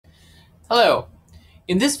Hello.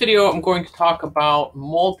 In this video, I'm going to talk about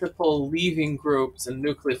multiple leaving groups in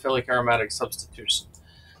nucleophilic aromatic substitution.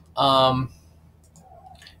 And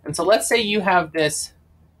so let's say you have this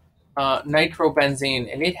nitrobenzene,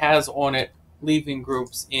 and it has on it leaving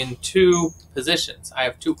groups in two positions. I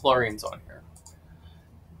have two chlorines on here.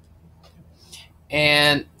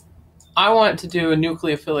 And I want to do a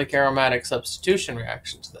nucleophilic aromatic substitution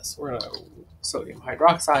reaction to this. We're going to sodium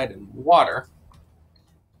hydroxide and water.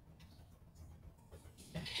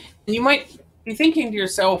 And you might be thinking to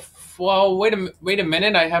yourself, well, wait a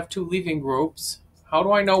minute, I have two leaving groups. How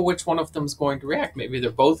do I know which one of them is going to react? Maybe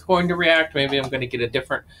they're both going to react. Maybe I'm going to get a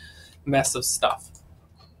different mess of stuff.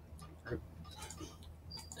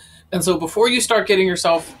 And so before you start getting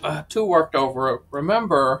yourself too worked over it,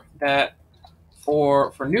 remember that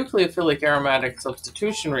for nucleophilic aromatic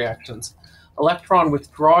substitution reactions,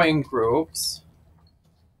 electron-withdrawing groups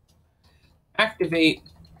activate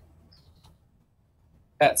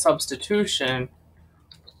that substitution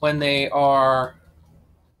when they are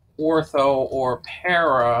ortho or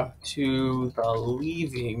para to the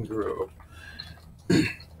leaving group. In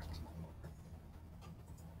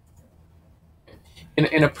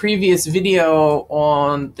a previous video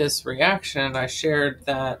on this reaction, I shared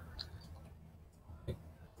that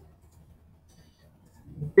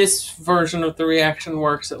this version of the reaction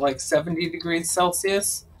works at like 70 degrees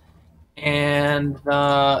Celsius, and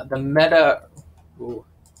the meta... Ooh,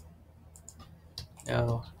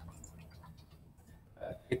 no,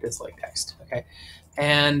 hit this like text. Okay,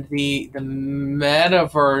 and the meta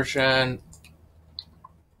version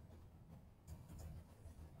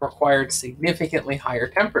required significantly higher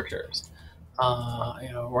temperatures.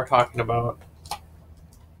 We're talking about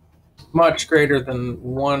much greater than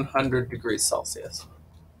 100 degrees Celsius.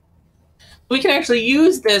 We can actually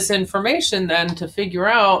use this information then to figure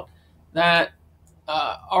out that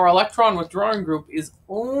our electron withdrawing group is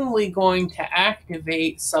only going to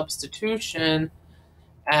activate substitution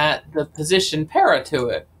at the position para to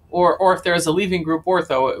it, or if there's a leaving group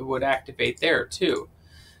ortho, it would activate there too.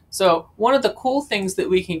 So one of the cool things that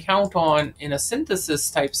we can count on in a synthesis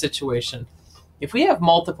type situation, if we have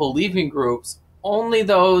multiple leaving groups, only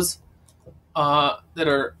those that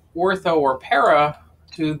are ortho or para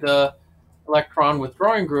to the electron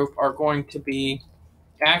withdrawing group are going to be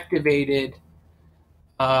activated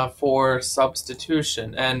for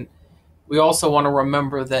substitution. And we also want to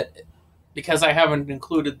remember that because I haven't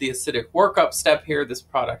included the acidic workup step here, this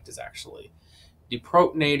product is actually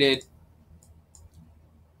deprotonated.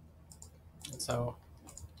 And so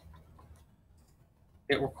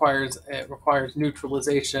it requires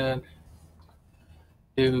neutralization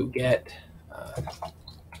to get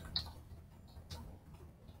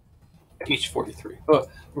H43. It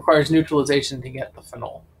requires neutralization to get the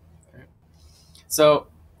phenol. Okay. So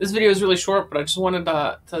this video is really short, but I just wanted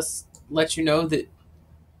to let you know that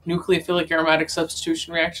nucleophilic aromatic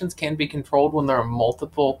substitution reactions can be controlled when there are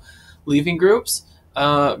multiple leaving groups,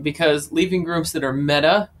 because leaving groups that are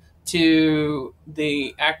meta to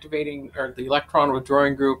the activating or the electron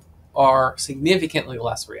withdrawing group are significantly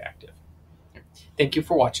less reactive. Thank you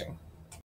for watching.